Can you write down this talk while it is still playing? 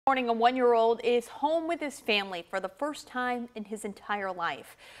morning, a 1-year-old is home with his family for the first time in his entire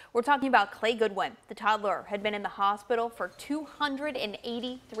life. We're talking about Clay Goodwin. The toddler had been in the hospital for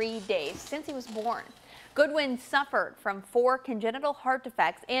 283 days since he was born. Goodwin suffered from 4 congenital heart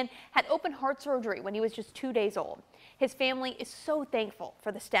defects and had open heart surgery when he was just 2 days old. His family is so thankful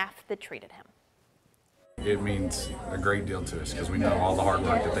for the staff that treated him. It means a great deal to us because we know all the hard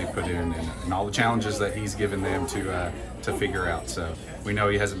work that they put in and all the challenges that he's given them to figure out. So we know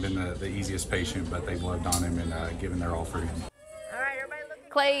he hasn't been the easiest patient, but they've loved on him and given their all for him.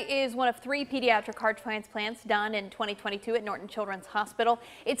 Clay is one of 3 pediatric heart transplants done in 2022 at Norton Children's Hospital.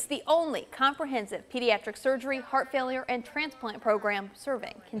 It's the only comprehensive pediatric surgery, heart failure, and transplant program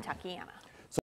serving Kentuckiana.